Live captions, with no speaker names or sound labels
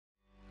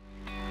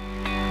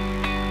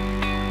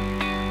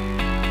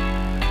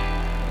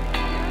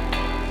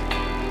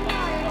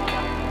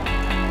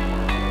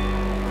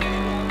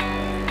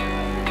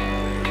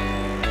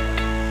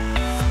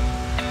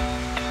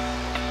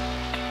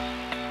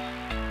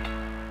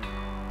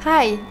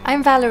Hi,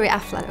 I'm Valerie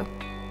Aflalo.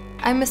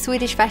 I'm a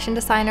Swedish fashion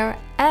designer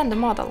and a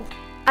model.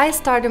 I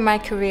started my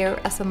career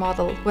as a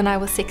model when I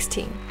was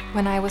 16.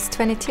 When I was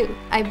 22,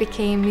 I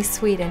became Miss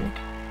Sweden.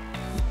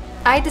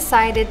 I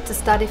decided to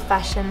study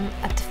fashion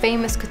at the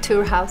famous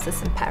couture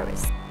houses in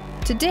Paris.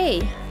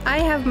 Today, I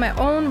have my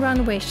own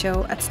runway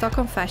show at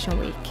Stockholm Fashion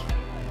Week.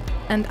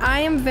 And I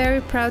am very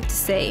proud to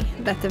say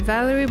that the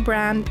Valerie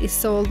brand is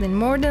sold in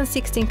more than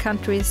 16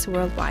 countries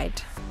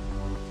worldwide.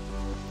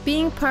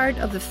 Being part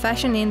of the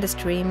fashion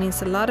industry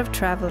means a lot of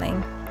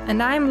traveling,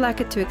 and I am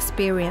lucky to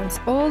experience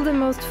all the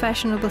most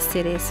fashionable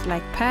cities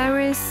like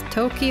Paris,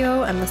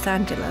 Tokyo and Los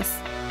Angeles,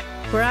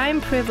 where I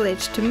am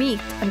privileged to meet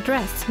and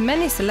dress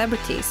many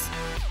celebrities.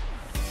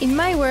 In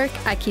my work,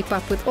 I keep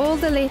up with all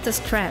the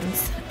latest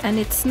trends, and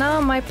it's now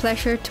my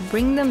pleasure to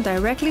bring them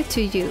directly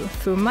to you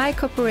through my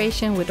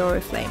cooperation with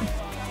Oriflame.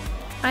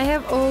 I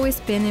have always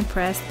been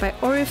impressed by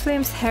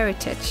Oriflame's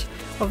heritage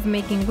of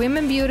making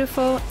women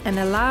beautiful and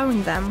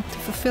allowing them to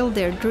fulfill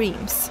their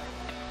dreams.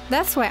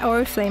 That's why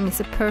Oriflame is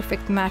a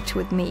perfect match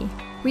with me.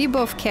 We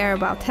both care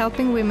about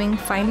helping women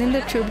finding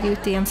their true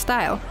beauty and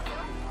style.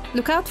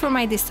 Look out for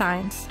my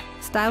designs,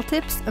 style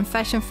tips and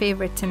fashion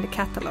favorites in the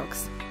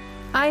catalogs.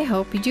 I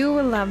hope you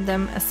will love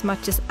them as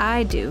much as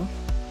I do.